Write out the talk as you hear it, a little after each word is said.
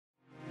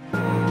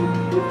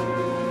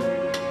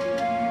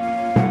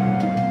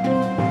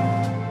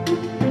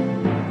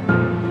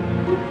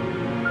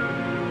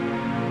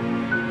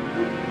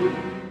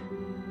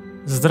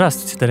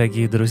Здравствуйте,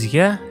 дорогие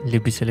друзья,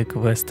 любители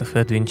квестов и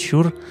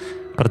адвенчур.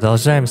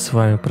 Продолжаем с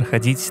вами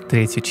проходить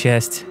третью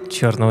часть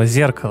 «Черного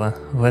зеркала».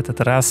 В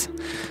этот раз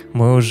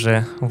мы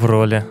уже в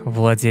роли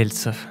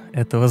владельцев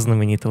этого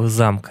знаменитого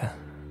замка.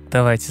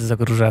 Давайте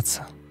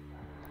загружаться.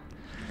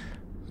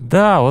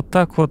 Да, вот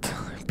так вот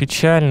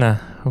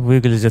печально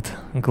выглядит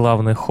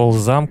главный холл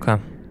замка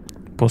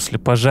после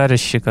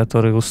пожарища,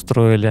 которые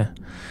устроили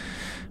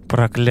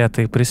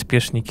проклятые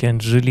приспешники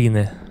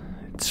Анджелины.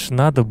 Это ж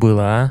надо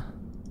было, а?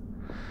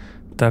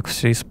 Так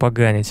все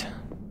испоганить.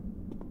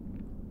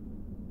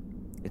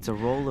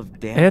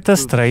 Это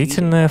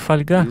строительная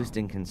фольга.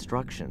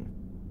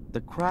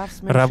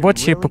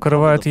 Рабочие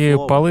покрывают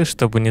ею полы,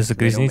 чтобы не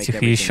загрязнить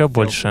их еще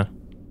больше.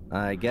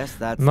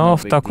 Но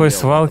в такой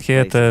свалке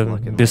это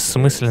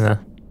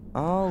бессмысленно.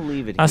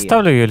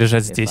 Оставлю ее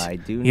лежать здесь.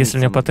 Если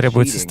мне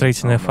потребуется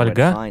строительная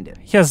фольга,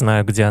 я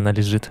знаю, где она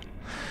лежит.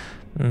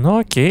 Ну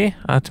окей,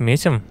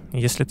 отметим.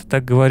 Если ты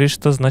так говоришь,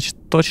 то значит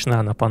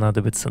точно она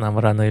понадобится нам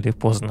рано или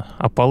поздно.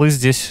 А полы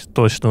здесь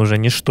точно уже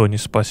ничто не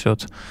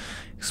спасет.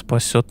 Их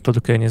спасет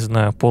только, я не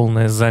знаю,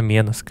 полная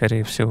замена,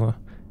 скорее всего.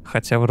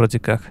 Хотя вроде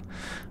как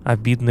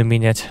обидно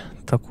менять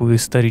такую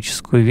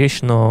историческую вещь,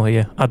 но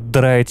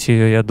отдраить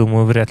ее, я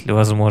думаю, вряд ли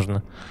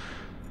возможно.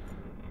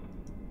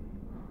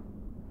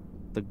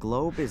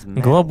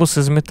 Глобус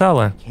из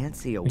металла.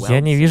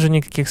 Я не вижу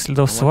никаких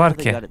следов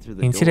сварки.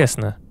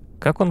 Интересно,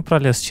 как он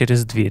пролез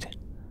через дверь?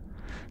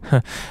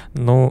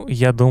 Ну,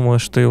 я думаю,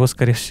 что его,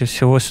 скорее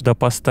всего, сюда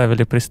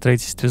поставили при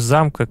строительстве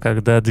замка,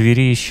 когда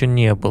двери еще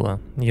не было.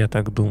 Я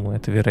так думаю,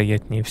 это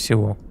вероятнее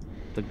всего.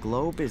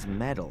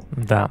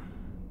 Да.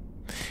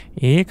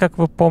 И, как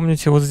вы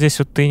помните, вот здесь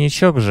вот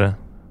тайничок же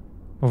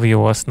в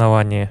его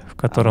основании, в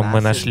котором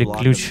мы нашли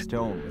ключ.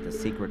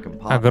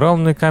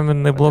 Огромный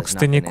каменный блок с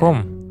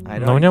тайником,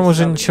 но в нем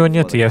уже ничего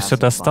нет, я все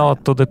достал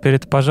оттуда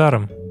перед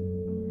пожаром.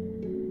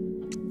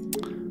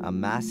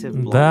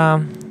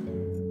 Да,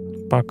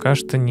 пока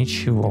что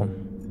ничего.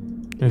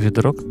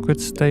 Ведро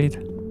какое-то стоит.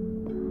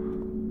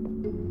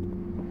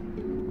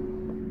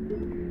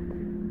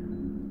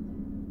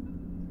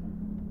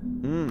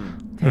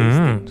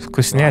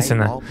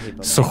 Вкуснятина.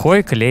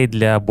 Сухой клей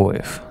для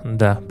обоев.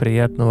 Да,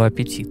 приятного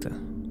аппетита.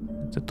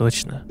 Это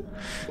точно.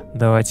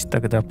 Давайте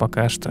тогда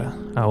пока что.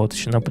 А вот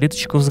еще на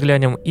плиточку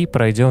взглянем и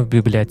пройдем в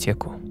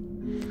библиотеку.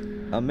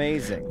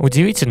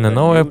 Удивительно,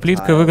 новая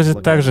плитка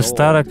выглядит так же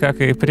старо, как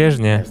и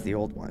прежняя.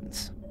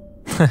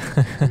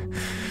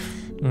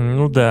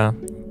 Ну да,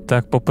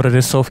 так по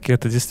прорисовке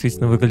это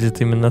действительно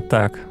выглядит именно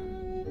так.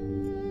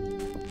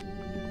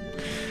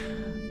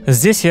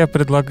 Здесь я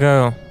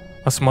предлагаю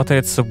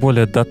осмотреться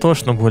более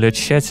дотошно, более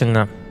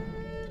тщательно,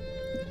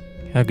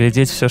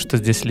 оглядеть все, что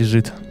здесь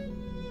лежит.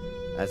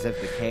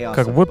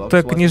 Как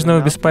будто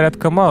книжного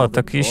беспорядка мало,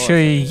 так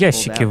еще и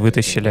ящики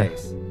вытащили.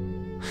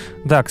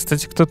 Да,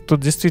 кстати, кто-то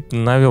тут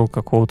действительно навел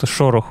какого-то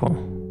шороху.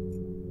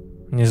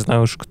 Не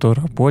знаю уж, кто,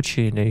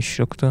 рабочий или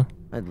еще кто.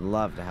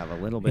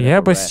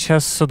 Я бы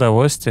сейчас с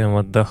удовольствием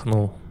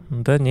отдохнул.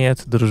 Да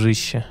нет,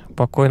 дружище,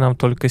 покой нам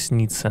только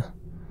снится.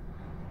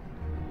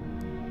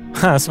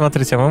 Ха,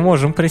 смотрите, мы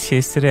можем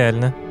присесть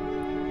реально.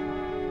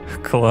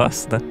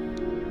 Классно.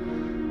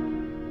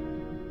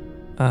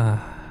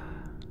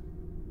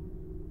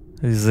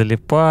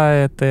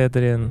 Залипает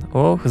Эдриан.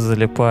 Ох,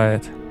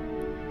 залипает.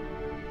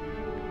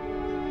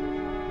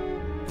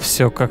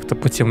 Все как-то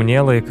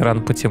потемнело,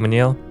 экран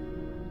потемнел.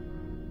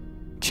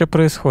 Че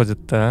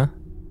происходит-то,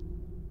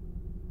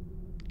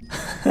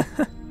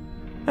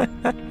 а?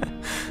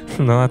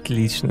 Ну,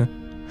 отлично.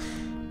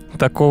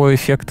 Такого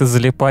эффекта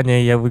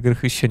залипания я в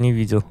играх еще не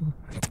видел.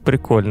 Это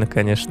прикольно,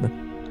 конечно.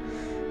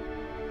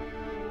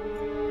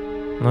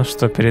 Ну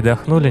что,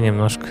 передохнули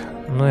немножко?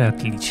 Ну и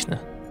отлично.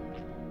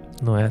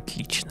 Ну и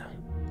отлично.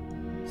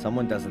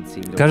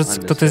 Кажется,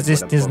 кто-то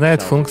здесь не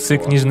знает функции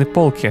книжной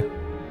полки.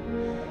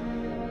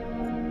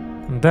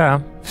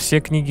 Да, все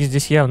книги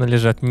здесь явно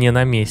лежат не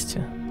на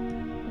месте.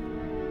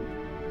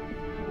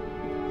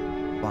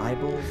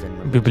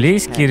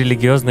 Библейские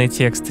религиозные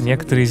тексты.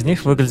 Некоторые из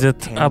них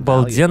выглядят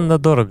обалденно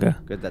дорого.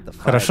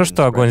 Хорошо,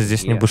 что огонь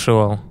здесь не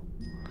бушевал.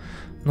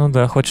 Ну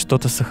да, хоть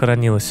что-то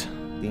сохранилось.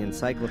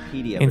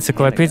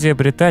 Энциклопедия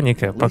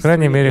Британика, по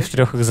крайней мере, в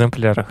 3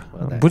 экземплярах.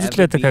 Будет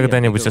ли это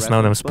когда-нибудь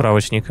основным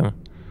справочником?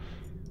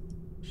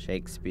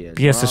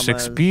 Пьесы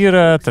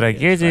Шекспира,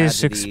 трагедии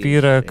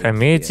Шекспира,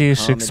 комедии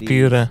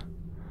Шекспира.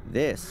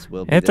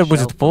 Это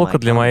будет полка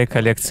для моей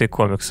коллекции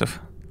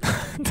комиксов.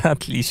 Да,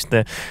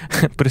 отличное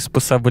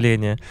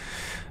приспособление.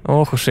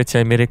 Ох уж эти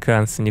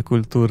американцы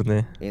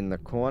некультурные.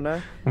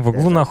 В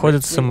углу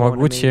находится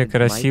могучая,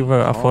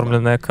 красиво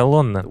оформленная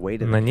колонна.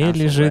 На ней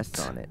лежит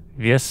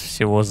вес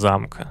всего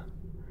замка.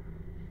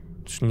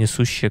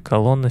 Несущая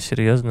колонна,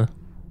 серьезно?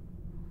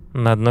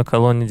 На одной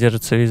колонне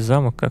держится весь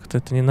замок? Как-то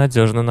это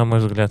ненадежно, на мой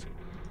взгляд.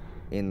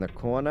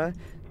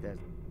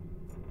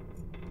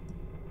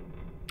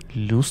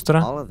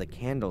 Люстра.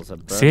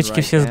 Свечки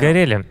все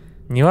сгорели.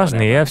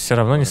 Неважно, я все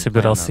равно не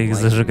собирался их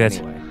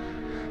зажигать.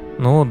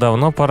 Ну,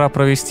 давно пора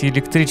провести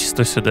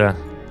электричество сюда.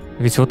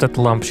 Ведь вот эта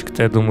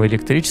лампочка-то, я думаю,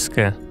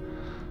 электрическая.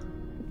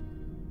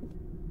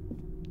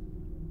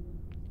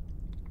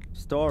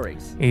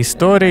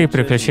 Истории и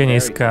приключения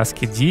из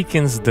сказки.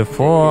 Диккенс,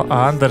 Дефо,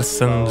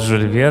 Андерсон,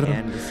 Жюль Верн.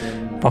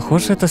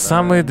 Похоже, это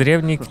самые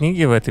древние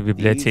книги в этой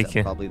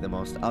библиотеке.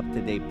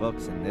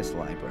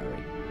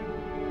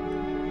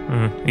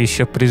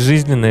 Еще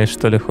прижизненные,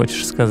 что ли,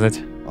 хочешь сказать?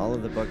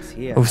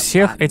 У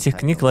всех этих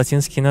книг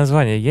латинские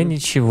названия. Я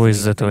ничего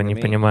из этого не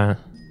понимаю.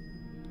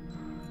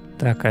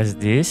 Так, а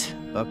здесь?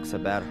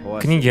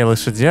 Книги о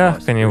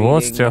лошадях,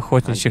 коневодстве,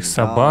 охотничьих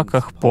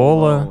собаках,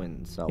 поло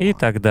и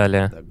так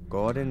далее.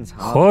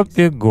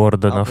 Хобби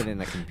Гордонов.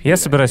 Я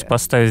собираюсь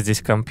поставить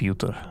здесь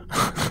компьютер.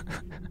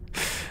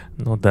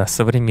 Ну да,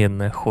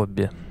 современное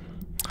хобби.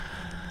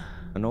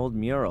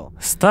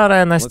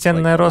 Старая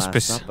настенная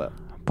роспись.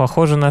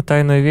 Похоже на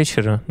 «Тайную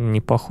вечерю». Не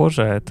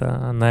похоже, а это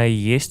она и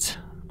есть,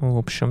 в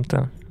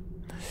общем-то.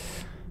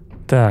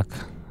 Так,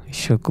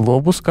 еще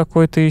глобус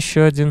какой-то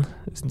еще один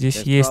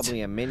здесь есть.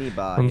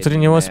 Внутри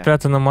него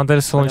спрятана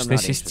модель Солнечной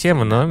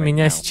системы, но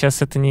меня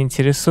сейчас это не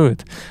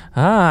интересует.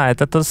 А,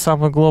 это тот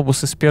самый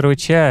глобус из первой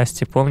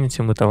части.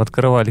 Помните, мы там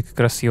открывали как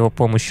раз с его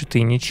помощью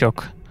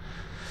тайничок.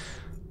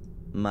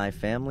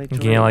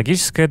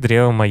 Генеалогическое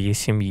древо моей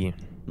семьи.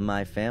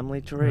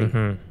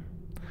 Угу.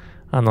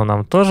 Оно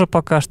нам тоже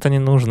пока что не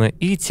нужно.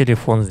 И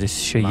телефон здесь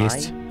еще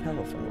есть.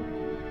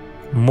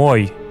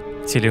 Мой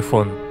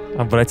телефон.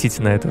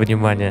 Обратите на это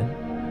внимание.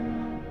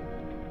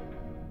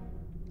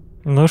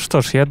 Ну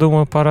что ж, я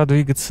думаю, пора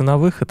двигаться на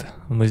выход.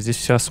 Мы здесь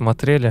все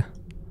осмотрели.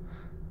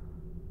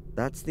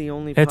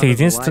 Это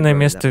единственное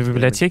место в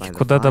библиотеке,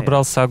 куда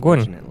добрался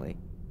огонь.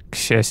 К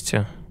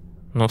счастью.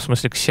 Ну, в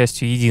смысле, к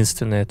счастью,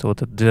 единственное. Это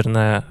вот эта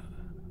дверная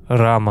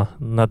рама.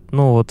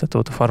 Ну, вот это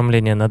вот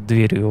оформление над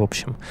дверью, в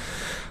общем.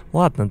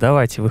 Ладно,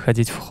 давайте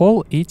выходить в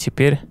холл и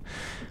теперь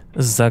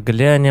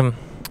заглянем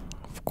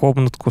в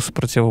комнатку с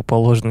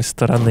противоположной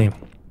стороны.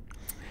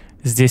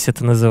 Здесь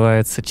это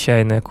называется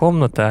чайная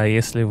комната, а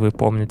если вы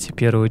помните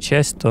первую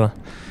часть, то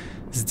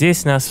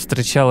здесь нас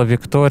встречала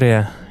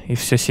Виктория и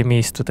все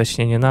семейство,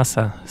 точнее не нас,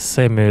 а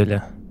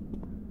Сэмюэля.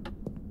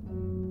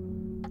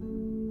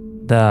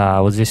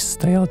 Да, вот здесь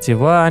стоял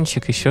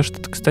диванчик, еще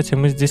что-то. Кстати,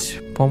 мы здесь,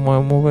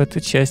 по-моему, в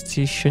этой части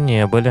еще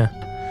не были.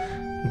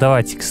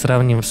 Давайте-ка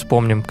сравним,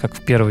 вспомним, как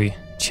в первой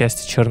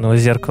части «Черного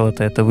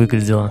зеркала»-то это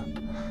выглядело.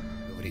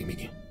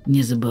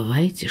 Не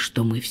забывайте,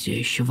 что мы все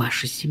еще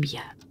ваша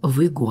семья.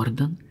 Вы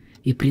Гордон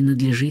и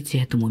принадлежите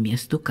этому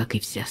месту, как и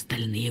все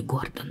остальные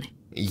Гордоны.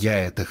 Я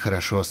это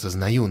хорошо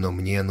осознаю, но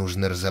мне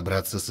нужно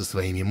разобраться со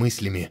своими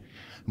мыслями.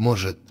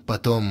 Может,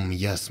 потом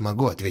я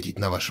смогу ответить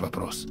на ваш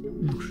вопрос.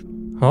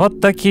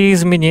 Вот такие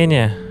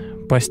изменения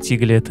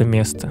постигли это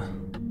место.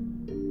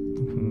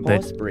 Да.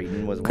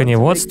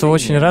 Коневодство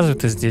очень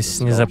развито здесь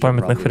с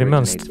незапамятных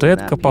времен.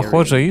 Статуэтка,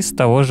 похоже, из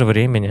того же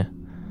времени.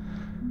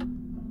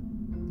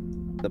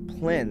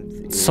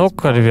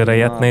 Цоколь,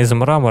 вероятно, из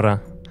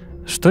мрамора.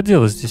 Что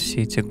делают здесь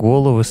все эти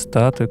головы,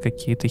 статуи,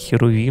 какие-то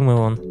херувимы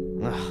вон?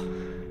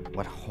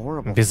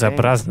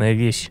 Безобразная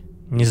вещь.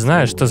 Не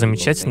знаю, что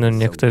замечательно, но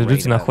некоторые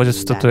люди находят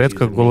в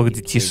статуэтках голых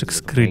детишек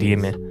с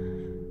крыльями.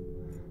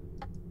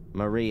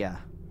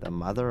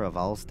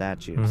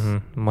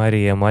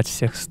 Мария, мать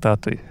всех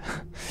статуй.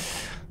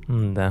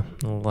 Да,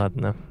 ну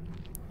ладно.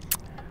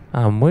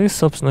 А мы,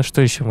 собственно,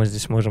 что еще мы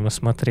здесь можем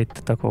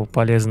осмотреть-то такого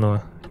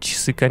полезного?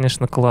 Часы,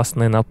 конечно,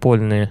 классные,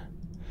 напольные.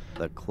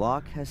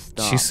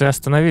 Часы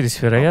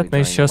остановились, вероятно,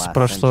 еще с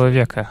прошлого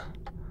века.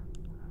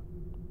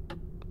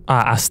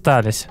 А,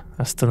 остались.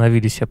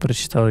 Остановились, я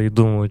прочитал и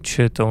думаю,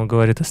 что это он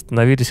говорит,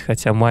 остановились,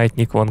 хотя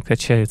маятник вон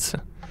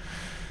качается.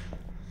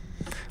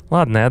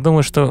 Ладно, я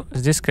думаю, что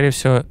здесь, скорее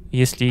всего,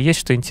 если есть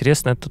что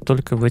интересное, то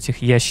только в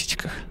этих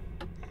ящичках.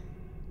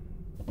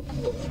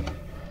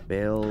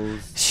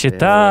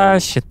 Счета,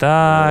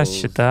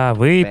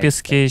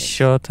 выписки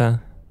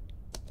счета.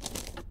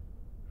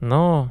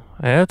 Ну,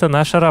 это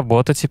наша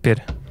работа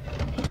теперь.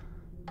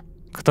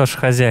 Кто ж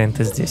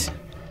хозяин-то здесь?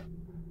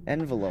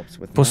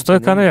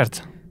 Пустой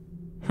конверт.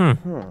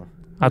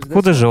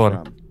 Откуда же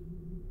он?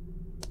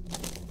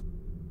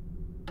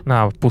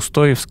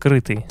 Пустой и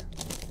вскрытый.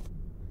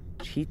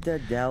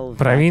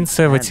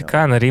 Провинция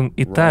Ватикана, Рим,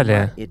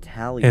 Италия.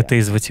 Это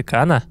из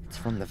Ватикана?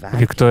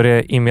 Виктория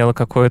имела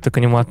какое-то к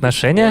нему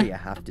отношение?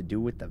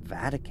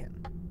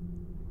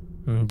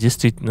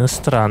 Действительно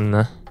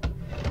странно.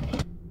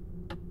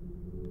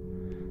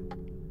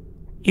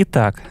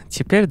 Итак,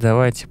 теперь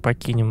давайте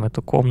покинем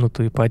эту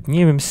комнату и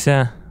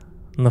поднимемся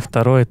на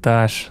второй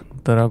этаж,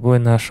 дорогой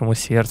нашему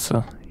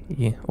сердцу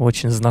и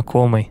очень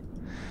знакомый.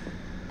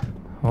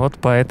 Вот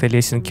по этой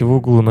лесенке в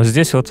углу. Но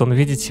здесь вот он,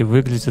 видите,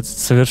 выглядит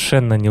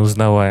совершенно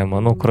неузнаваемо.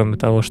 Ну, кроме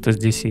того, что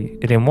здесь и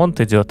ремонт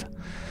идет.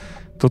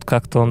 Тут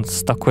как-то он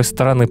с такой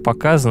стороны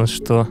показан,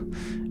 что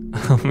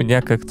у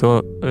меня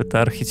как-то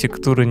эта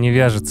архитектура не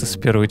вяжется с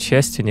первой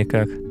частью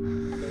никак.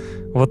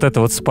 Вот это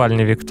вот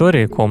спальня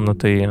Виктории,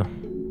 комната ее.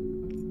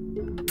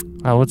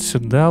 А вот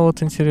сюда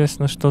вот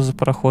интересно, что за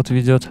проход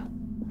ведет.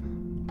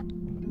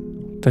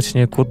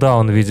 Точнее, куда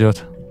он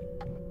ведет.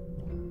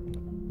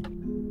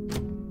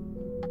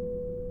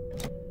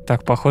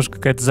 Так, похоже,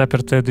 какая-то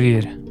запертая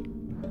дверь.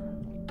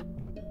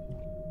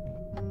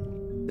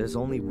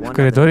 В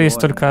коридоре есть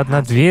только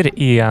одна дверь,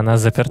 и она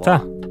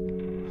заперта.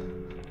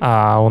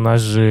 А у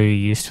нас же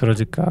есть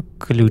вроде как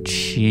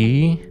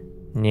ключи.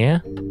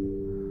 Не?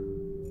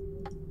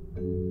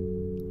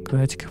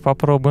 Давайте-ка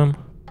попробуем.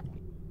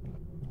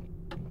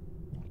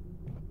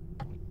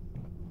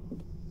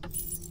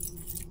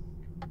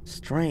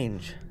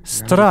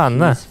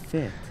 Странно.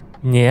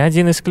 Ни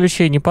один из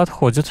ключей не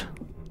подходит.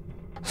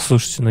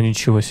 Слушайте, ну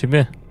ничего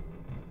себе.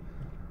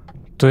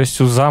 То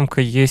есть у замка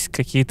есть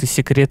какие-то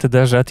секреты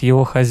даже от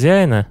его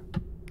хозяина?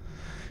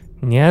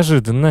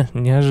 Неожиданно,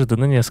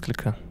 неожиданно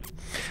несколько.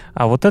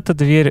 А вот эта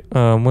дверь,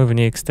 мы в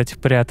ней, кстати,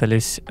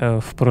 прятались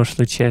в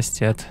прошлой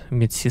части от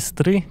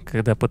медсестры,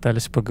 когда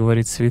пытались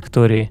поговорить с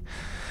Викторией.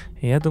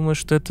 Я думаю,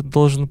 что это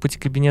должен быть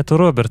кабинет у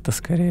Роберта,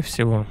 скорее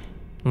всего.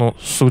 Ну,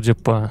 судя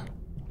по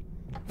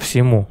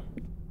всему.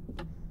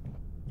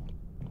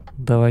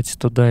 Давайте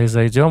туда и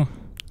зайдем.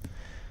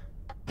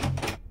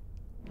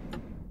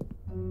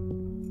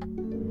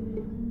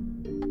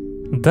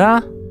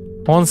 Да,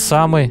 он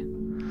самый.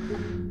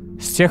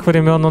 С тех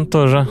времен он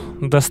тоже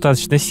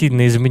достаточно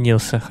сильно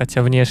изменился,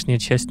 хотя внешняя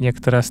часть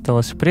некоторая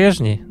осталась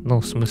прежней. Ну,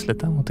 в смысле,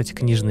 там вот эти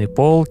книжные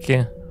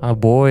полки,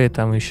 обои,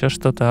 там еще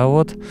что-то. А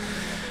вот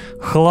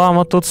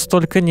хлама тут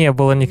столько не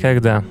было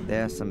никогда.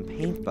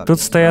 Тут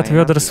стоят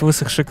ведра с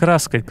высохшей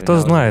краской. Кто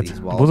знает,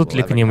 будут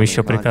ли к ним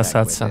еще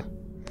прикасаться.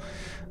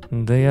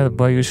 Да я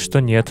боюсь,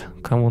 что нет.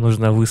 Кому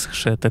нужна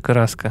высохшая эта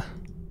краска?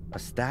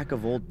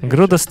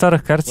 Груда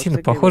старых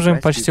картин. Похоже, им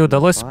почти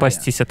удалось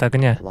спастись от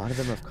огня.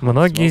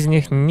 Многие из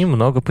них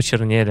немного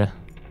почернели.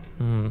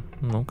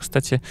 Ну,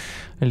 кстати,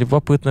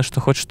 любопытно, что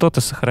хоть что-то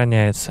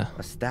сохраняется.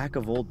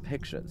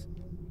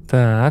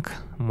 Так,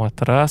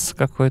 матрас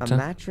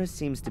какой-то.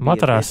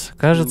 Матрас.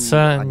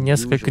 Кажется,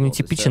 несколько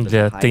нетипичен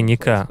для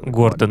тайника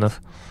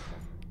Гордонов.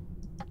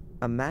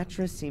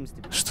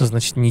 Что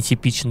значит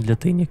нетипичен для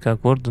тайника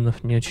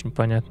Гордонов? Не очень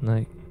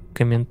понятный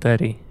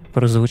комментарий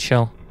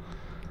прозвучал.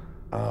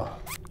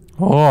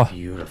 О!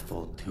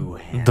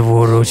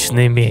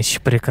 Двуручный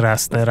меч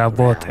прекрасной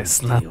работы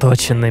с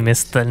наточенными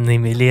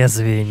стальными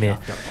лезвиями,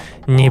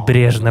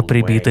 небрежно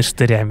прибитый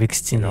штырями к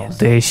стене,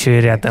 да еще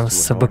и рядом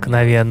с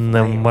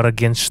обыкновенным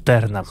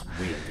Моргенштерном,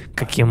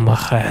 каким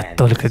махают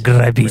только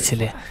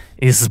грабители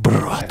и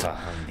сброд.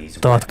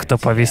 Тот, кто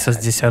повесил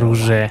здесь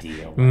оружие,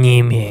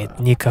 не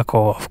имеет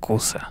никакого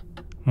вкуса.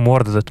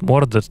 Мордот,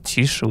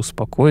 тише,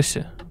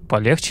 успокойся.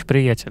 Полегче,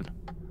 приятель.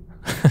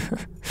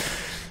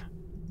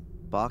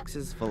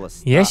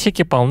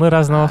 Ящики полны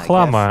разного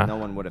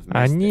хлама.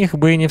 О них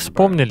бы и не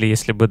вспомнили,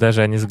 если бы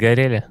даже они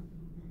сгорели.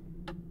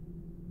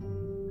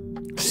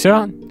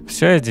 Все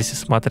я здесь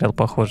осмотрел,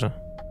 похоже.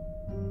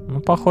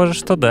 Ну, похоже,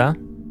 что да.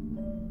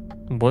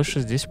 Больше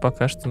здесь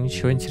пока что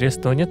ничего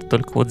интересного нет,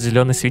 только вот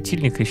зеленый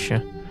светильник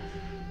еще.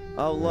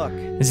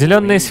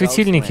 Зеленые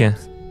светильники.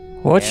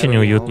 Очень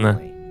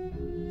уютно.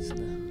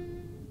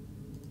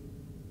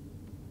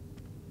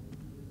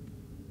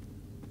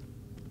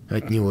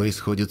 От него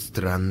исходит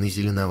странный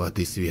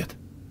зеленоватый свет.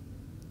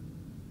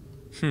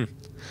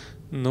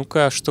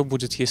 Ну-ка, а что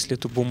будет, если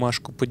эту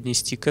бумажку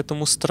поднести к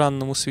этому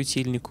странному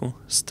светильнику?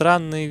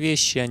 Странные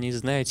вещи, они,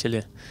 знаете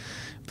ли,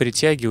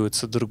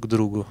 притягиваются друг к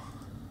другу.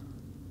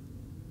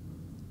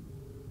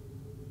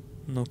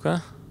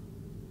 Ну-ка.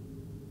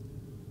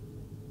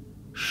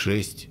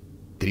 6,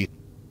 3,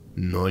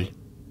 0,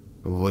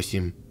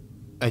 8,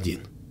 1.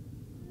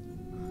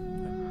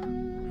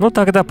 Ну,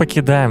 тогда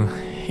покидаем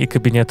и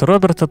кабинет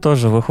Роберта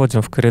тоже.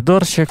 Выходим в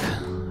коридорчик,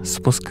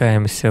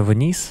 спускаемся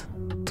вниз,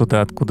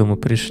 туда, откуда мы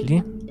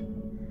пришли.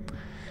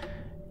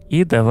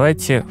 И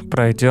давайте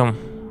пройдем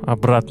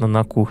обратно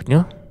на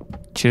кухню,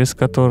 через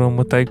которую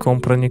мы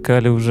тайком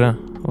проникали уже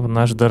в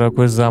наш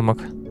дорогой замок.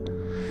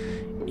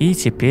 И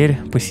теперь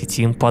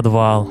посетим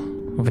подвал.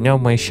 В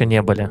нем мы еще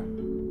не были.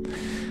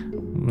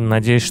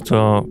 Надеюсь,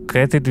 что к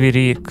этой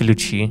двери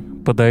ключи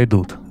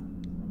подойдут.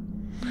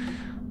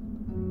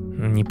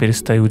 Не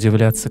перестаю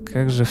удивляться,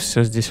 как же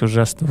все здесь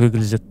ужасно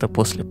выглядит-то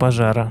после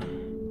пожара.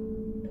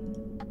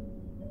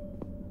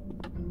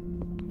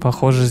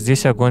 Похоже,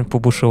 здесь огонь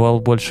побушевал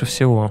больше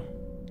всего.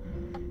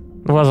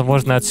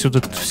 Возможно,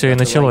 отсюда тут все и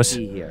началось.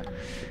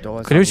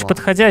 Ключ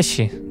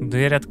подходящий.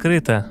 Дверь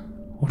открыта.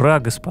 Ура,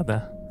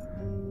 господа.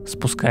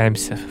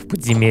 Спускаемся в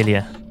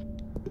подземелье.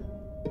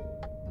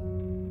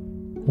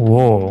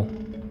 Воу.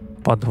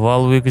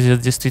 Подвал выглядит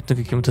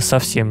действительно каким-то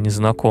совсем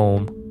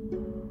незнакомым.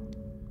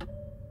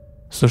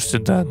 Слушайте,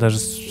 да, даже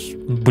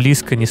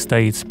близко не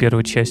стоит с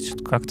первой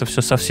частью. Как-то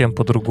все совсем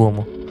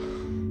по-другому.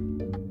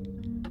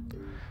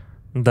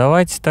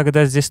 Давайте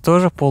тогда здесь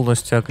тоже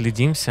полностью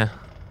оглядимся.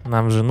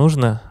 Нам же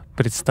нужно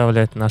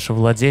представлять наше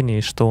владение,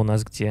 и что у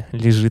нас где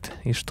лежит,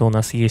 и что у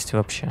нас есть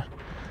вообще.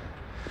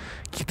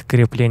 Какие-то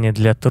крепления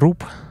для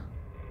труб.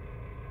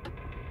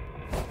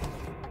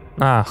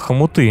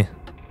 Хомуты,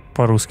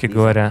 по-русски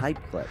говоря.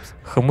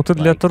 Хомуты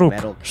для труб.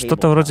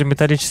 Что-то вроде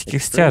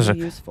металлических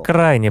стяжек.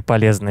 Крайне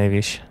полезная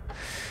вещь.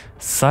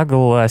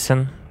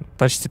 Согласен.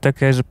 Почти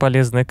такая же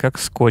полезная, как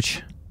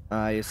скотч.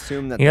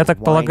 Я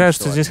так полагаю,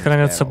 что здесь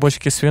хранятся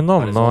бочки с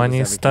вином, но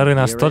они стары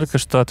настолько,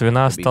 что от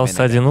вина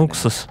остался один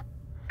уксус.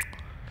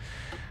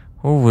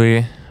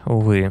 Увы,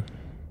 увы.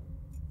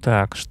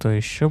 Так, что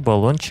еще?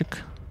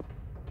 Баллончик.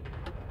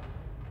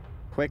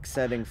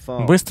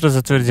 Быстро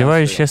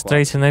затвердевающая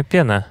строительная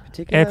пена.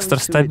 Экстра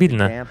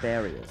стабильно.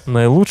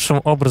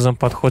 Наилучшим образом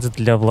подходит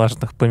для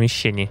влажных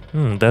помещений.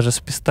 Даже с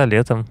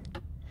пистолетом.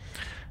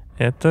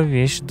 Эта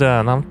вещь,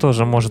 да, нам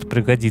тоже может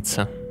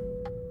пригодиться.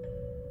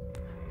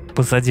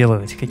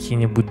 Позаделывать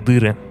какие-нибудь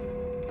дыры.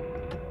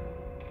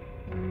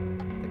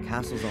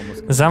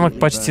 Замок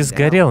почти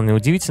сгорел.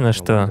 Неудивительно,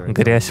 что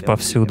грязь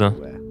повсюду.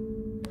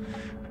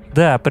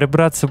 Да,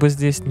 прибраться бы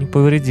здесь не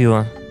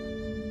повредило.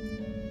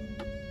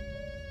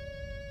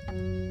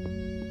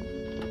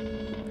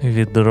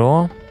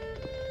 Ведро.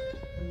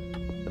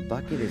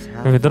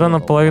 Ведро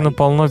наполовину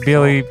полно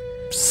белой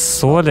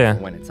соли.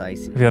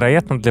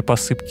 Вероятно, для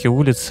посыпки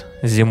улиц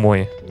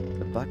зимой.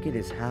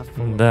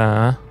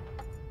 Да.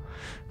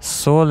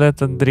 Соль —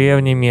 это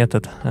древний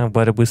метод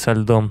борьбы со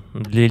льдом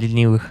для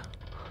ленивых.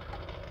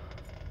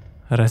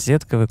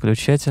 Розетка,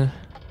 выключатель.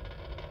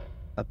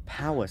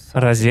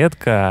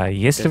 Розетка,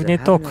 есть ли в ней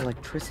ток?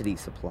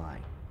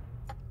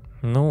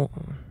 Ну,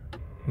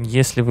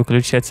 если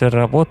выключатель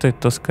работает,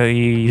 то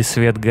и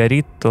свет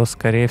горит, то,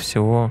 скорее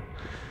всего,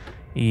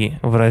 и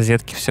в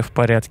розетке все в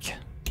порядке.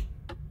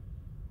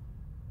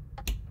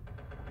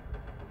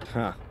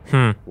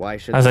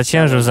 А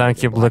зачем же в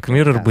замке Black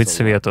Mirror быть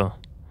свету?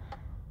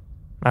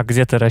 А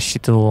где ты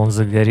рассчитывал, он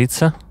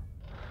загорится?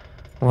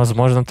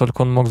 Возможно,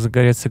 только он мог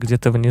загореться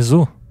где-то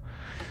внизу.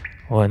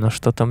 Ой, ну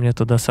что-то мне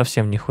туда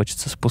совсем не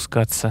хочется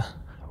спускаться.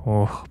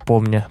 Ох,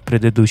 помня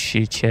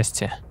предыдущие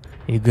части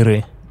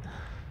игры.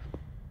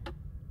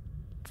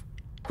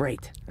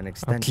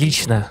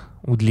 Отлично,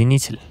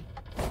 удлинитель.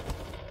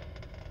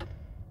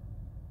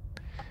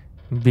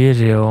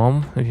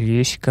 Берем,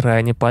 вещь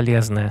крайне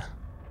полезная.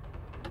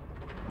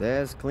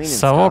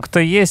 Совок-то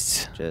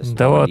есть,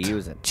 да вот,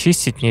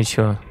 чистить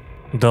нечего.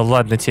 Да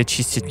ладно, тебе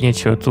чистить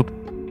нечего, тут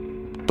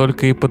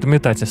только и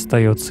подметать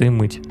остается и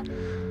мыть.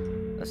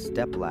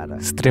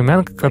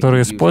 Стремянка,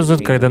 которую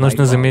используют, когда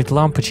нужно заменить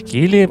лампочки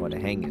или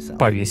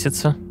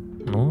повеситься.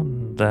 Ну,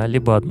 да,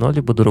 либо одно,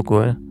 либо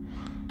другое.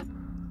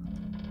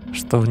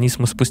 Что вниз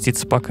мы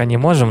спуститься пока не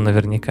можем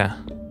наверняка.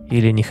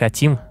 Или не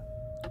хотим.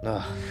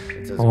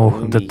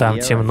 Ух, да там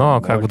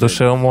темно, как в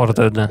душе у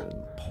Мордеда.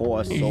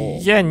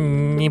 Я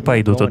не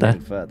пойду туда.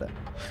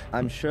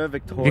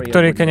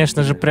 Виктория,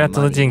 конечно же,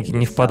 прятала деньги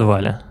не в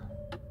подвале.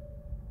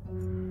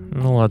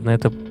 Ну ладно,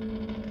 это,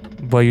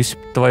 боюсь,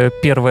 твое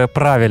первое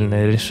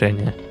правильное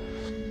решение.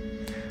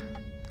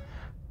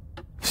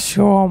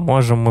 Все,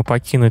 можем мы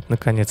покинуть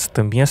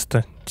наконец-то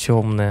место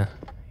темное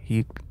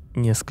и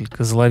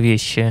несколько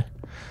зловещее.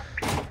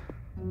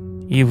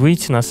 И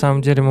выйти, на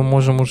самом деле, мы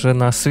можем уже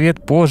на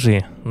свет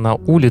Божий, на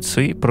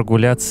улицу и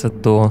прогуляться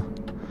до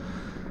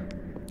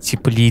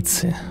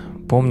теплицы.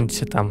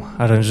 Помните, там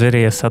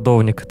оранжерея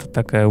садовника-то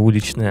такая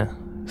уличная,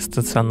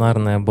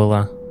 стационарная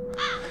была.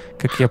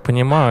 Как я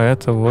понимаю,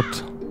 это вот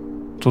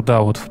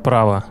туда вот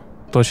вправо.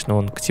 Точно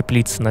вон к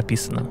теплице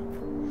написано.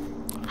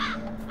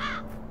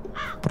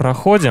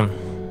 Проходим.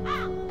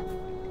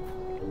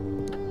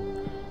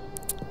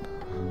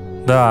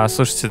 Да,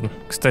 слушайте,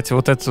 кстати,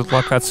 вот эту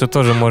локацию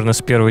тоже можно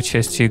с первой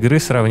частью игры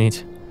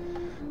сравнить.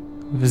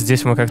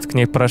 Здесь мы как-то к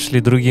ней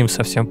прошли другим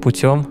совсем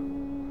путем.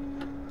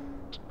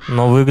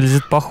 Но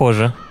выглядит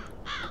похоже.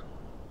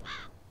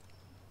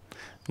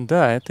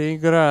 Да, эта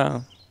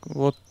игра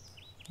вот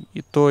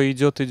и то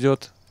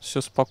идет,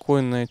 все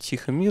спокойно,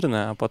 тихо,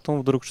 мирно, а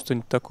потом вдруг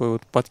что-нибудь такое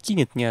вот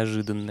подкинет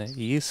неожиданное,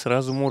 и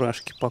сразу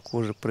мурашки по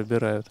коже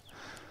пробирают.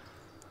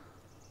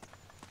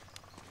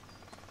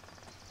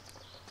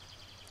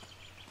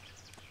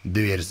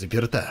 Дверь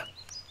заперта.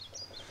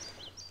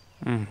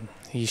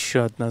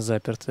 Еще одна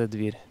запертая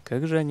дверь.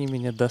 Как же они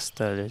меня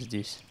достали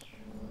здесь?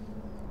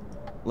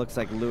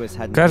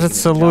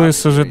 Кажется,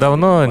 Луис уже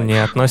давно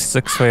не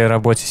относится к своей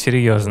работе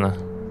серьезно.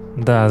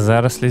 Да,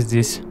 заросли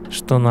здесь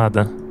что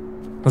надо.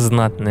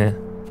 Знатные.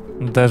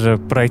 Даже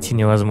пройти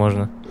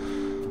невозможно.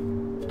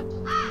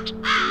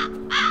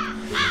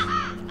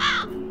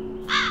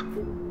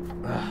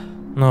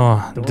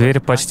 Но дверь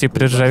почти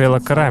приржавела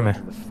к раме.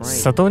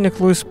 Садовник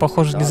Луис,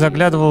 похоже, не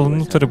заглядывал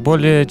внутрь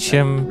более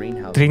чем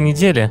 3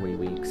 недели.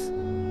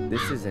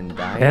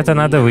 Это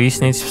надо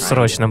выяснить в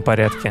срочном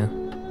порядке.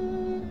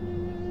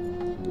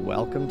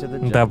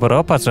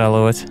 Добро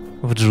пожаловать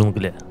в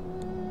джунгли.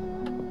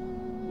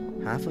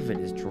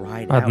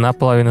 Одна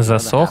половина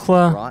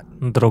засохла,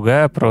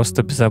 другая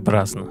просто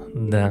безобразна.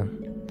 Да.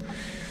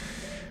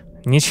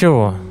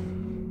 Ничего.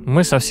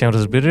 Мы совсем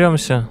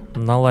разберемся,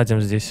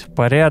 наладим здесь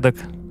порядок,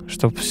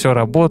 чтобы все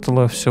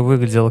работало, все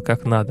выглядело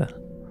как надо.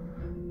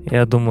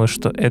 Я думаю,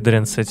 что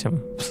Эдриан с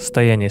этим в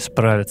состоянии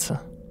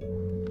справиться.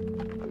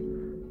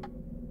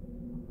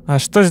 А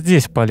что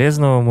здесь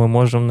полезного мы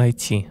можем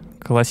найти?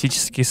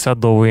 Классический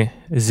садовый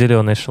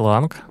зеленый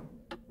шланг.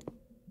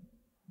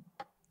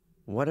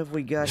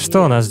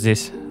 Что у нас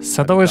здесь?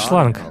 Садовый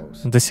шланг.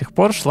 До сих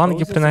пор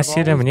шланги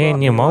приносили мне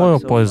немалую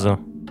пользу.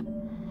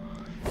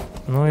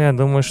 Но я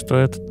думаю, что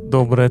эта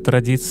добрая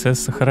традиция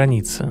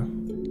сохранится.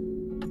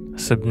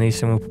 С особенно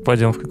если мы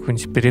попадем в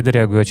какую-нибудь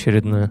передрягу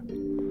очередную.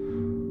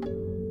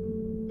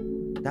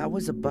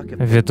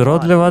 Ведро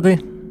для воды.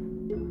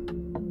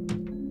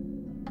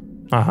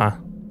 Ага.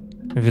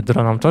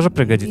 Ведро нам тоже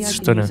пригодится,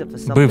 что ли?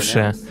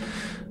 Бывшее.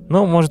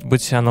 Ну, может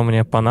быть, оно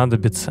мне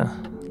понадобится.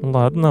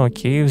 Ладно,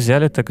 окей,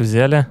 взяли так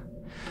взяли.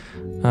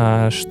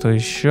 А что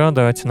еще?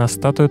 Давайте на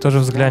статую тоже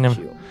взглянем.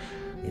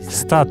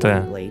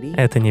 Статуя.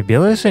 Это не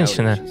белая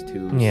женщина?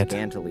 Нет,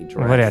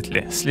 вряд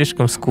ли.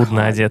 Слишком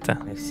скудно одета.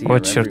 О,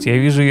 черт, я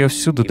вижу ее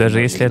всюду, даже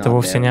если это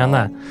вовсе не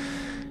она.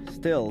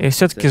 И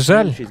все-таки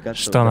жаль,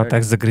 что она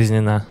так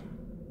загрязнена.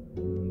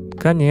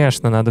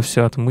 Конечно, надо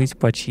все отмыть,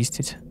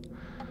 почистить.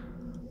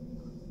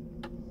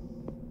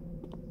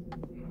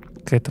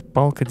 Какая-то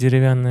палка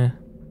деревянная.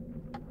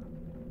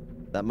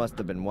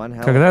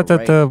 Когда-то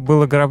это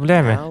было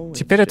граблями.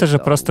 Теперь это же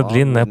просто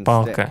длинная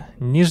палка.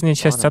 Нижняя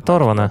часть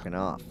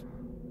оторвана.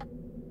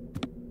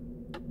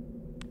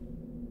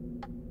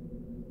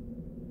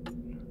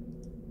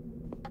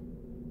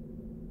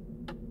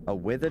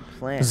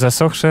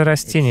 Засохшее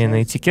растение.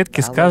 На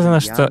этикетке сказано,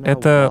 что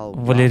это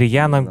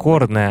валерьяна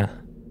горная.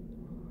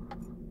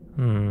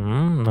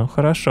 Ну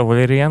хорошо,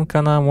 валерьянка,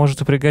 она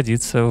может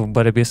пригодиться в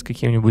борьбе с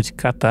какими-нибудь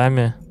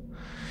котами.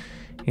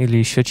 Или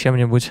еще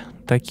чем-нибудь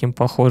таким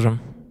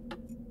похожим.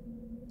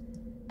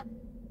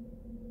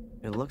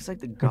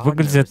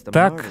 Выглядит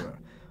так...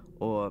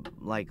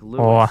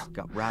 О,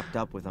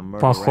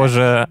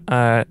 похоже,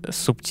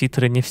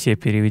 субтитры не все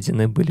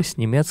переведены были с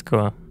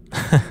немецкого.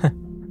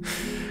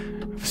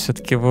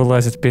 Все-таки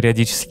вылазят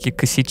периодически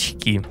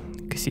косячки.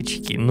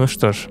 Ну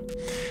что ж,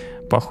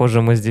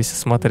 похоже, мы здесь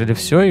осмотрели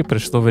все, и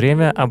пришло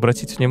время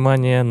обратить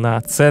внимание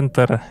на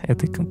центр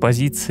этой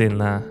композиции,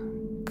 на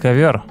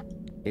ковер.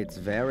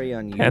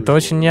 Это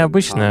очень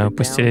необычно,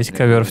 постелить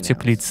ковер в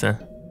теплице.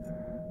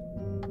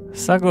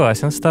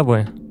 Согласен с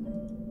тобой.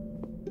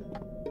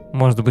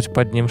 Может быть,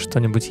 под ним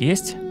что-нибудь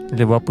есть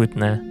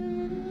любопытное?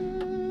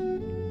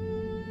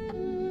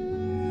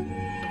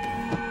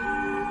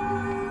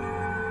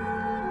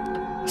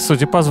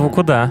 Судя по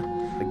звуку, да.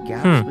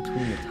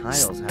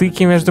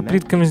 Стыки между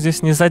плитками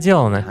здесь не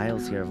заделаны.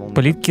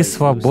 Плитки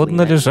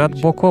свободно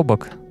лежат бок о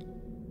бок.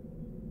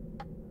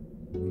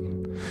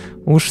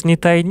 Уж не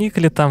тайник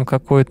ли там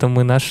какой-то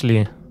мы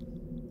нашли?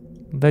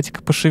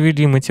 Дайте-ка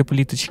пошевелим эти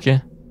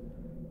плиточки.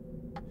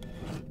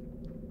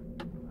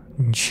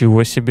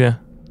 Ничего себе.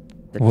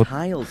 Вот.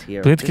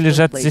 Плитки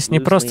лежат здесь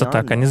не просто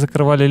так, они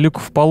закрывали люк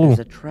в полу.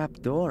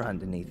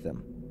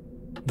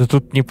 Да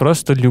тут не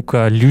просто люк,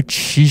 а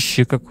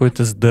лючище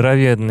какой-то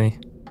здоровенный.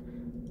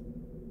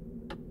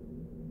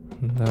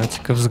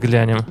 Давайте-ка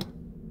взглянем.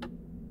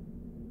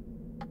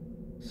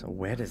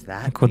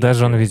 Куда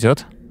же он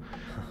ведет?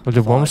 В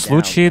любом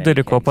случае,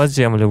 далеко под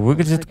землю.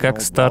 Выглядит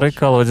как старый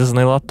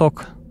колодезный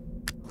лоток.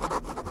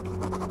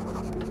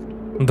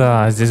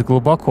 Да, здесь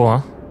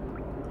глубоко.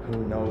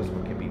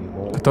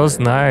 Кто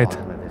знает,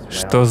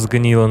 что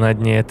сгнило на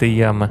дне этой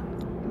ямы.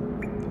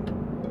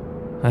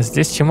 А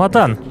здесь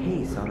чемодан.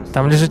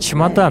 Там лежит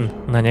чемодан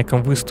на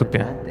неком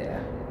выступе.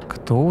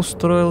 Кто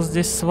устроил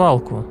здесь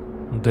свалку?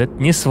 Да это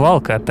не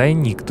свалка, а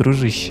тайник,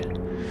 дружище.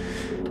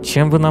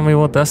 Чем бы нам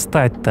его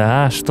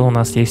достать-то, а? Что у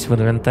нас есть в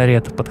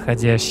инвентаре-то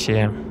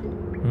подходящее?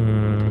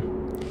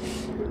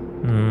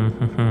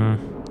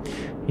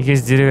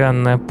 Есть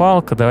деревянная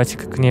палка.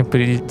 Давайте-ка к ней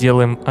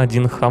приделаем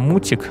один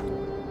хомутик.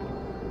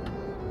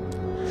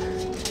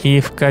 И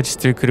в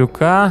качестве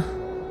крюка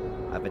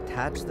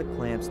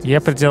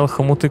я приделал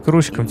хомуты к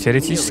ручкам.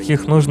 Теоретически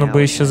их нужно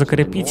бы еще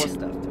закрепить.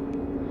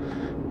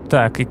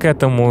 Так, и к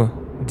этому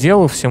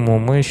делу всему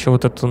мы еще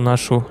вот эту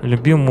нашу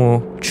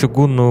любимую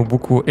чугунную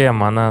букву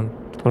М. Она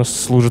просто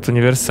служит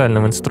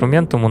универсальным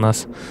инструментом у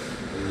нас.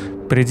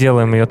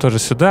 Приделаем ее тоже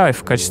сюда и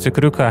в качестве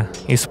крюка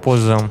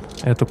используем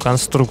эту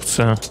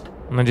конструкцию.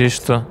 Надеюсь,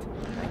 что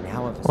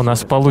у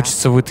нас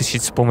получится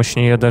вытащить с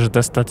помощью нее даже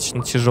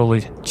достаточно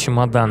тяжелый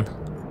чемодан.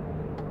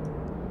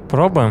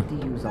 Пробуем.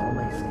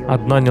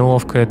 Одно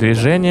неловкое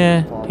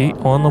движение, и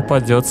он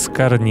упадет с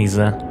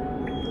карниза.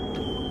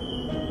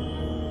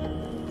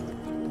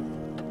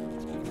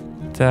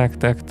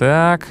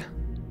 Так.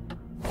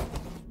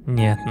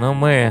 Нет, ну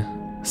мы...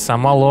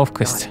 Сама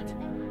ловкость.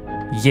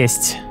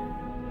 Есть.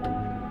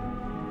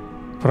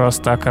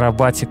 Просто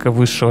акробатика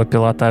высшего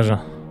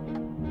пилотажа.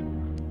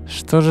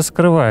 Что же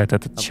скрывает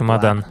этот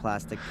чемодан?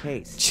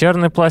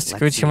 Черный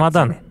пластиковый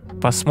чемодан.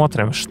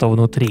 Посмотрим, что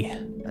внутри.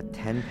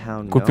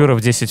 Купюра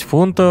в 10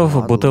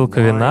 фунтов, бутылка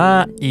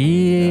вина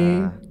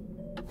и...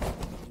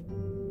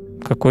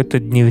 какой-то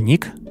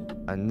дневник?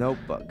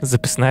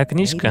 Записная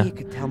книжка?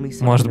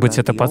 Может быть,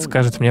 это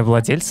подскажет мне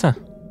владельца?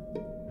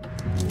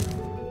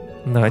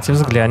 Давайте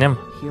взглянем.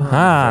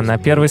 На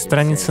первой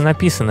странице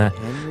написано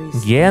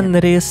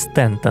 «Генри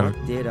Стентон».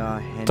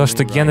 То,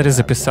 что Генри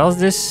записал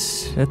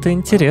здесь, это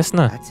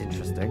интересно.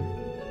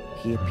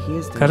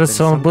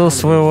 Кажется, он был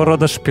своего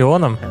рода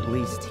шпионом.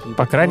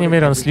 По крайней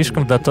мере, он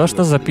слишком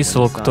дотошно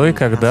записывал, кто и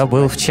когда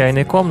был в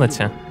чайной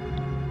комнате.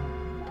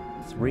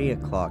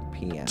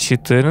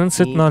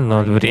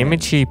 14:00. Время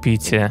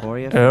чаепития.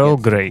 Эрл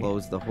Грей.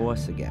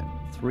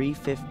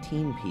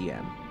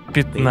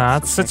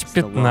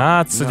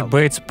 15:15.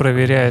 Бейтс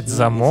проверяет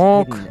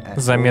замок.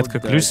 Заметка: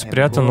 ключ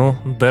спрятан у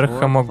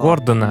Дерхэма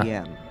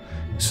Гордона.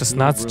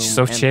 16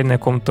 часов. Чайная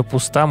комната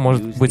пуста.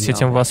 Может быть,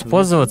 этим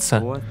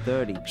воспользоваться?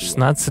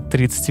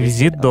 16:30.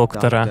 Визит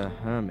доктора.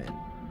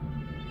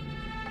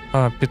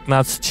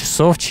 15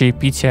 часов.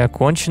 Чаепитие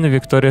окончено.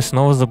 Виктория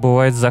снова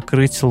забывает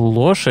закрыть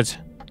лошадь.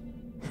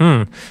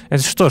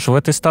 Это что ж, в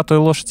этой статуе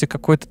лошади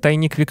какой-то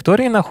тайник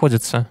Виктории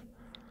находится?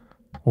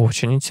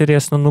 Очень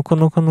интересно. Ну-ка.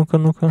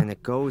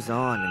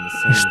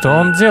 И что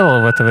он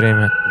делал в это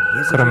время?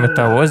 Кроме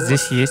того,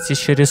 здесь есть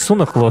еще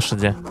рисунок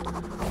лошади.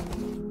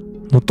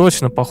 Ну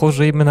точно,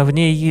 похоже, именно в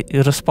ней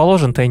и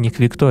расположен тайник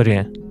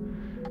Виктории.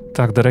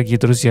 Так, дорогие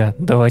друзья,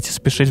 давайте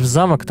спешить в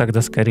замок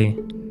тогда скорее.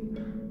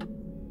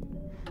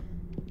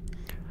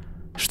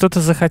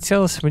 Что-то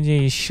захотелось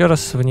мне еще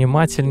раз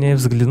внимательнее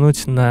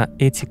взглянуть на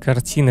эти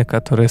картины,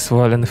 которые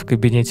свалены в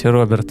кабинете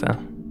Роберта.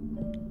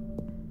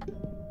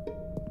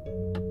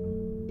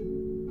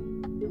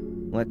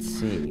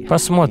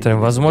 Посмотрим,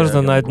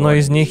 возможно, на одной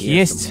из них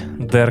есть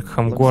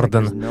Дерхэм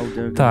Гордон.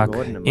 Так,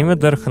 имя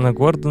Дерхэма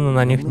Гордона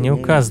на них не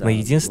указано.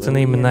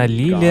 Единственные имена —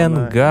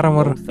 Лилиан,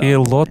 Гармор и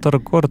Лотер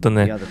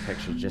Гордоны.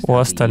 У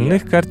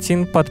остальных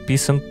картин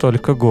подписан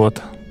только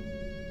год.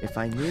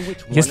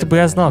 Если бы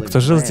я знал, кто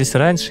жил здесь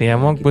раньше, я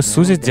мог бы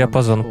сузить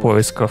диапазон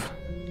поисков.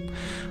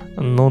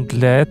 Но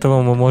для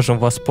этого мы можем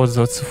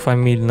воспользоваться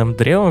фамильным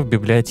древом в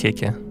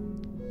библиотеке.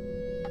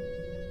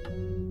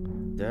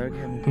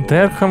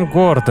 Дерхэм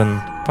Гордон.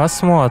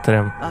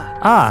 Посмотрим.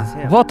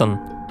 Вот он.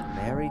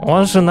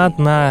 Он женат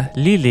на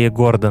Лилии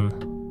Гордон.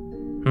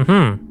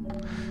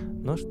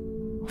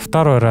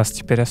 Второй раз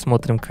теперь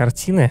осмотрим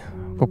картины.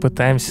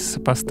 Попытаемся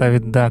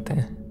сопоставить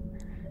даты.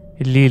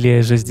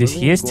 Лилия же здесь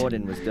есть?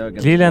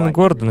 Лилиан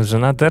Гордон,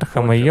 жена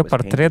Дерхэма. Ее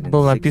портрет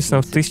был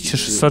написан в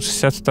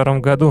 1662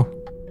 году.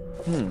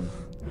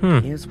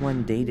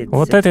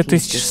 Вот это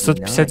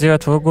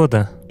 1659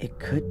 года.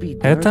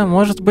 Это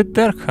может быть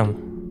Дерхэм.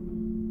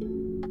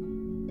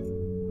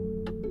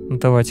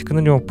 Давайте-ка на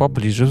него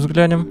поближе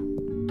взглянем.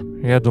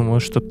 Я думаю,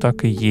 что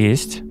так и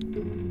есть.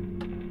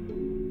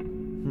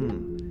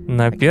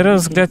 На первый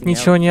взгляд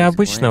ничего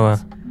необычного.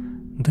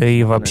 Да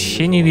и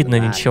вообще не видно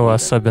ничего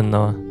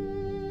особенного.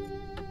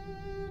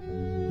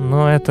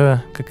 Но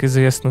это, как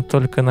известно,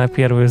 только на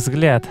первый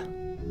взгляд.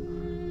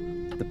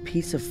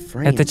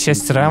 Эта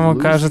часть рамы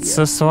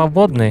кажется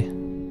свободной.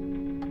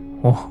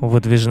 О,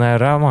 выдвижная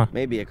рама.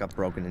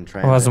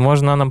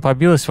 Возможно, она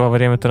побилась во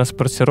время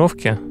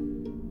транспортировки.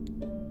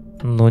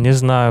 Ну, не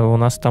знаю, у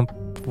нас там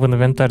в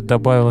инвентарь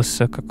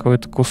добавился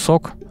какой-то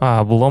кусок.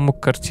 Обломок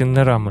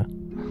картинной рамы.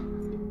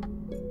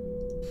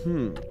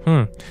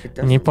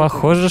 Не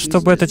похоже,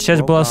 чтобы эта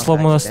часть была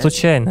сломана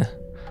случайно.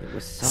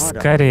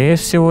 Скорее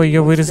всего,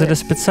 ее вырезали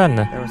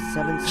специально.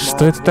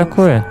 Что это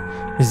такое?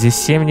 Здесь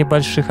 7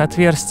 небольших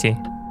отверстий.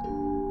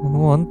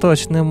 Вон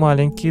точно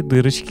маленькие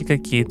дырочки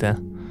какие-то.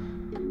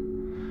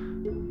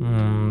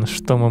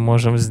 Что мы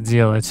можем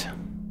сделать?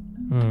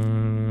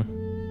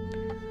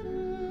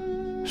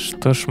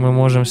 Что ж мы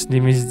можем с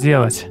ними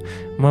сделать?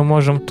 Мы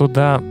можем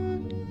туда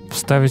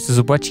вставить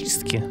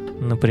зубочистки,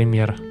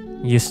 например.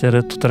 Если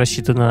тут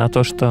рассчитано на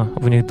то, что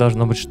в них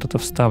должно быть что-то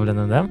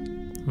вставлено, да?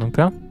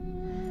 Ну-ка.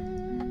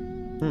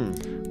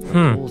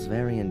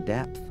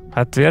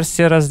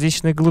 Отверстия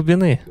различной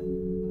глубины.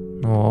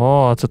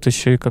 О, тут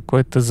еще и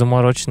какой-то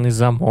замороченный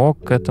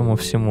замок к этому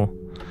всему.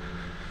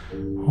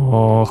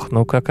 Ох,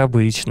 ну как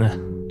обычно.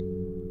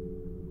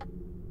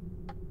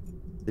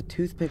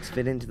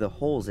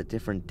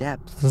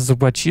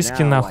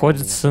 Зубочистки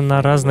находятся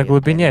на разной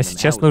глубине, а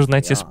сейчас нужно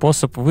найти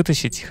способ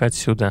вытащить их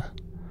отсюда.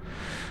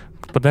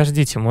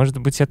 Подождите, может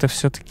быть, это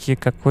все-таки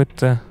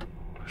какой-то...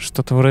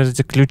 Что-то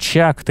вроде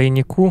ключа к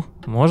тайнику?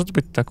 Может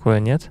быть такое,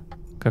 нет?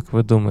 Как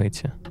вы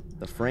думаете?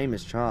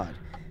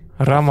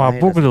 Рама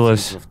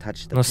обуглилась,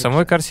 но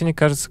самой картине,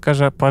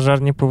 кажется,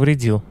 пожар не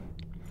повредил.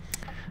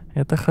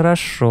 Это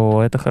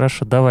хорошо, это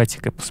хорошо.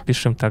 Давайте-ка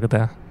поспешим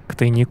тогда к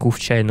тайнику в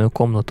чайную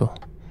комнату.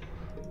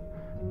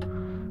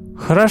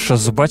 Хорошо,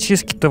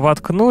 зубочистки-то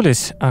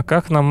воткнулись, а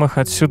как нам их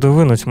отсюда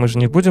вынуть? Мы же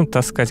не будем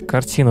таскать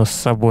картину с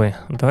собой.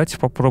 Давайте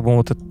попробуем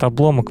вот этот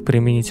обломок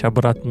применить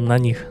обратно на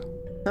них.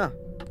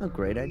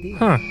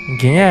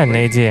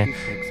 Гениальная идея.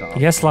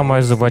 Я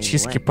сломаю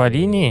зубочистки по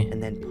линии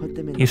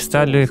и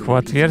вставлю их в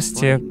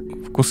отверстие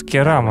в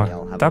куске рамы.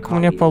 Так у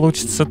меня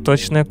получится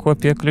точная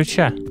копия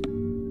ключа.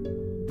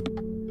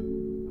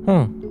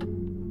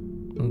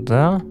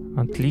 Да,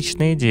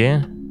 отличная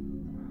идея.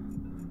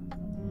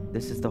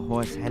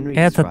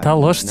 Это та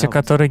лошадь, о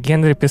которой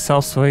Генри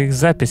писал в своих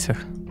записях.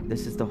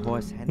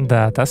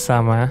 Да, та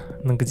самая.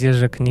 Но где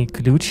же к ней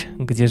ключ?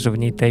 Где же в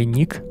ней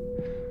тайник?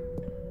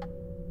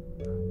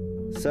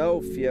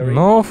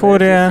 Ну,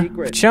 Фурия,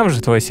 в чем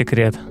же твой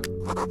секрет?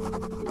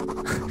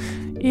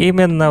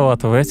 Именно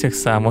вот в этих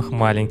самых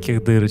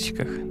маленьких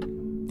дырочках.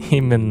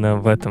 Именно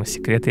в этом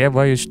секрет. Я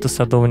боюсь, что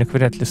садовник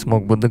вряд ли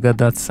смог бы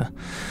догадаться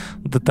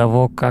до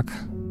того, как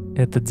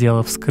это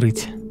дело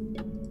вскрыть.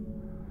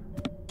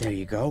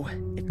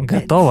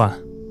 Готово.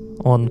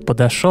 Он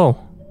подошел.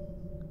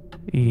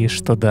 И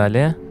что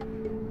далее?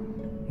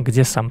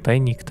 Где сам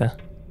тайник-то?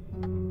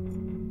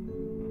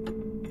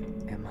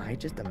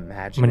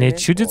 Мне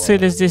чудится,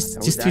 или здесь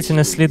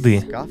действительно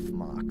следы?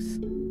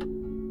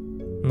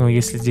 Ну,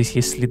 если здесь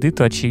есть следы,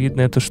 то,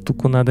 очевидно, эту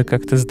штуку надо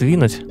как-то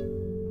сдвинуть.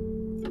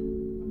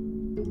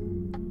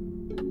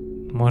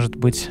 Может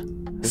быть,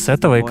 с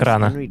этого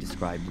экрана?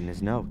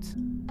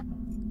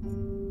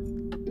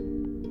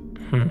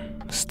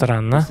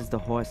 Странно.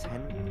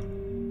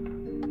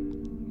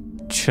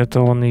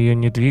 Что-то он ее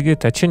не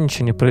двигает. А что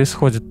ничего не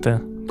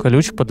происходит-то?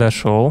 Ключ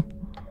подошел.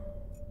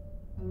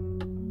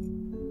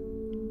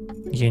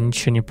 Я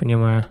ничего не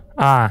понимаю.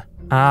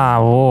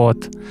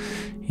 Вот.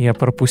 Я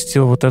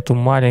пропустил вот эту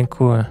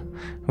маленькую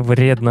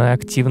вредную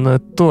активную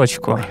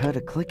точку.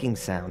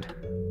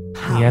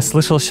 Я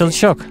слышал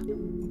щелчок.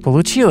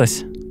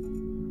 Получилось.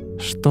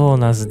 Что у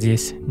нас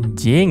здесь?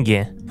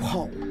 Деньги?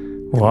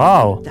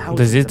 Вау,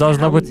 да здесь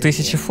должно быть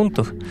 1000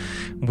 фунтов.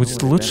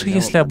 Будет лучше,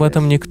 если об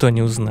этом никто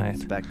не узнает.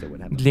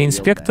 Для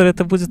инспектора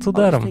это будет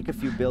ударом.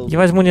 Я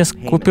возьму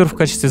несколько купюр в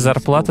качестве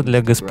зарплаты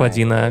для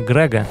господина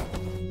Грега.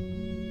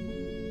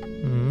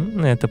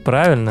 Это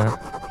правильно.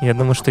 Я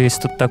думаю, что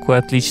если тут такой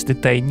отличный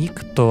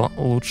тайник, то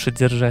лучше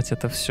держать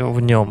это все в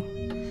нем.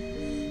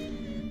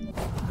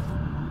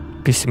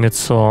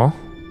 Письмецо.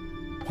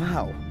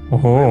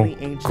 Ого,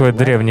 какое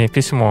древнее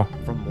письмо.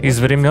 Из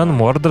времен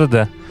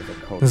Мордреда.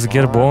 С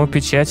гербом и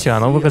печатью.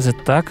 Оно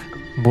выглядит так,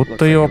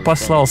 будто его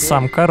послал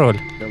сам король.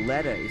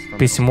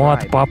 Письмо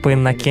от папы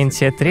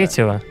Иннокентия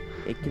III.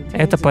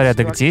 Это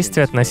порядок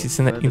действий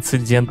относительно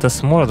инцидента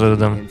с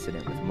Мордредом.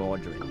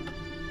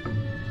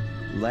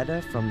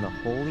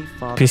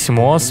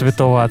 Письмо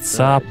святого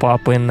отца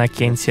папы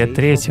Иннокентия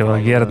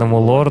III, верному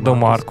лорду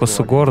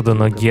Маркусу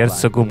Гордону,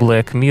 герцогу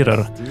Блэк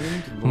Миррор.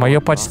 Мое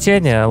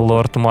почтение,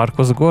 лорд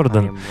Маркус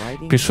Гордон.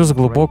 Пишу с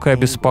глубокой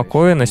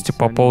обеспокоенностью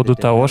по поводу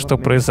того, что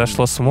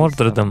произошло с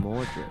Мордредом.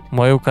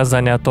 Мои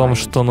указания о том,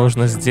 что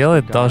нужно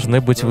сделать, должны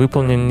быть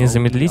выполнены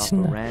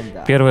незамедлительно.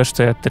 Первое,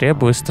 что я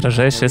требую,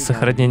 строжайшее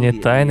сохранение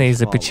тайны и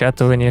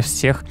запечатывание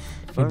всех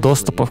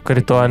доступов к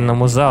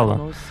ритуальному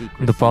залу.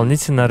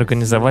 Дополнительно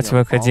организовать в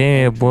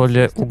Академии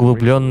более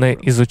углубленное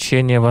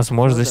изучение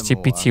возможностей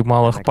 5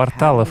 малых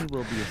порталов.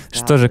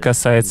 Что же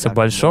касается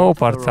большого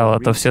портала,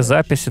 то все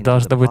записи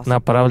должны быть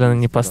направлены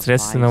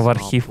непосредственно в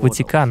архив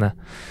Ватикана,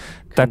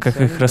 так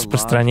как их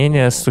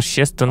распространение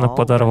существенно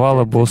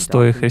подорвало бы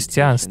устои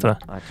христианства.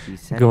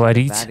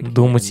 Говорить,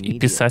 думать и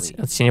писать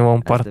о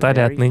теневом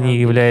портале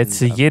отныне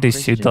является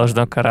ересью и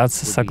должно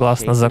караться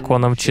согласно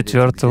законам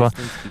 4-го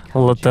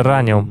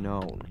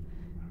Латераниум.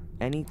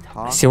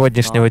 С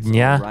сегодняшнего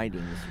дня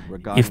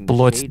и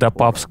вплоть до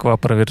папского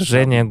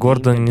опровержения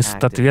Гордон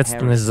несут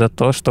ответственность за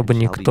то, чтобы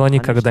никто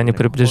никогда не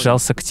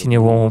приближался к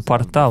теневому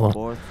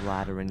порталу.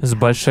 С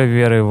большой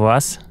верой в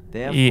вас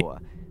и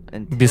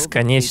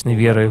бесконечной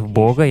верой в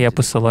Бога я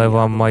посылаю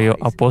вам мое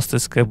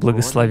апостольское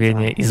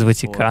благословение из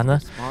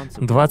Ватикана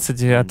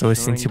 29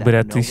 сентября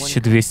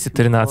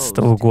 1213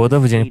 года,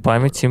 в день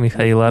памяти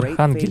Михаила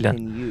Архангеля.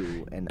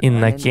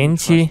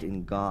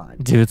 Иннокентий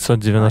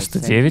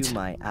 999,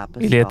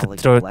 или это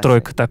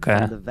тройка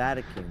такая,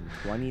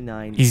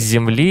 из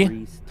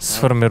земли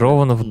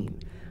сформирован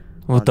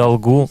в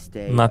долгу,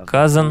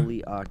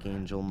 наказан,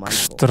 к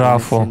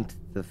штрафу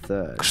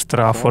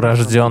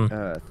рожден.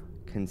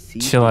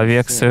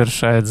 Человек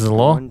совершает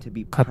зло,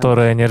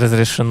 которое не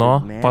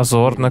разрешено,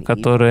 позорно,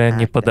 которое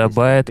не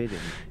подобает,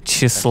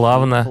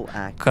 тщеславно,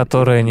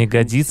 которое не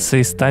годится,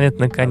 и станет,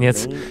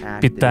 наконец,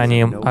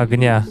 питанием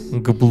огня,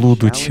 к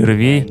блуду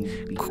червей,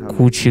 к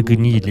куче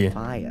гнили.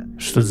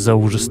 Что это за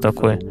ужас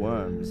такой?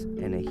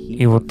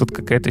 И вот тут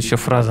какая-то еще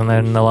фраза,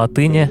 наверное, на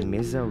латыни.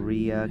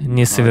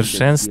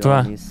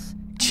 Несовершенство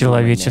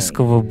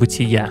человеческого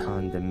бытия.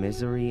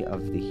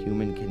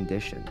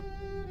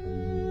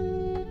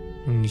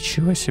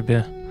 Ничего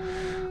себе.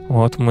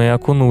 Вот мы и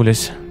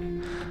окунулись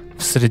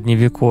в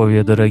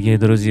средневековье, дорогие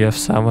друзья, в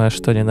самое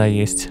что ни на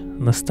есть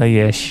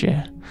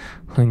настоящее.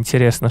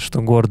 Интересно,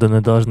 что Гордоны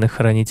должны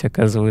хранить,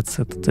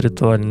 оказывается, этот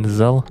ритуальный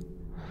зал.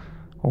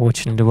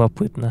 Очень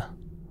любопытно.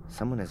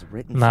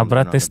 На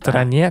обратной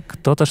стороне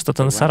кто-то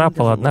что-то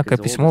нацарапал, однако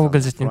письмо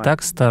выглядит не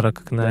так старо,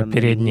 как на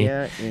передней.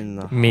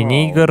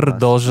 Мини-игр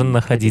должен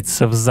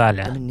находиться в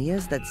зале.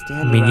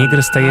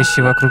 Мини-игры,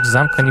 стоящие вокруг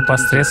замка,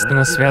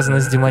 непосредственно связаны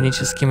с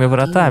демоническими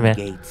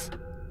вратами.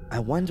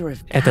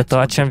 Это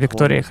то, о чем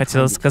Виктория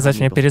хотела сказать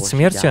мне перед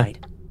смертью?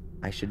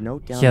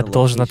 Я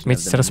должен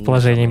отметить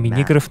расположение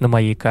мини-игров на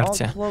моей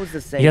карте.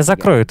 Я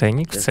закрою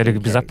тайник в целях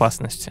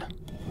безопасности.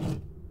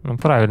 Ну,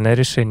 правильное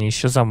решение.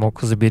 Еще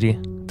замок забери.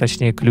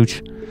 Точнее,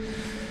 ключ.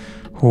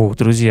 Ух,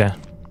 друзья.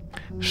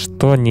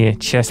 Что не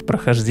часть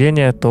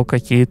прохождения, то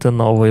какие-то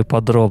новые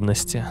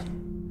подробности.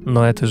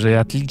 Но это же и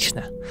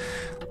отлично.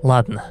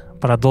 Ладно,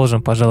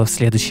 продолжим, пожалуй, в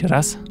следующий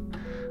раз.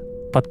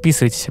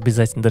 Подписывайтесь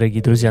обязательно,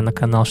 дорогие друзья, на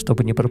канал,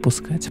 чтобы не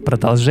пропускать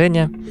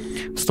продолжение.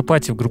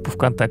 Вступайте в группу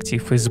ВКонтакте и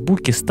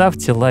Фейсбуке.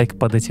 Ставьте лайк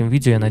под этим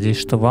видео. Я надеюсь,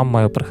 что вам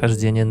мое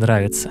прохождение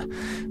нравится.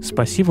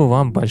 Спасибо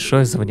вам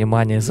большое за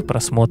внимание, за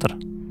просмотр.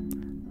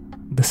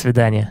 До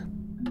свидания.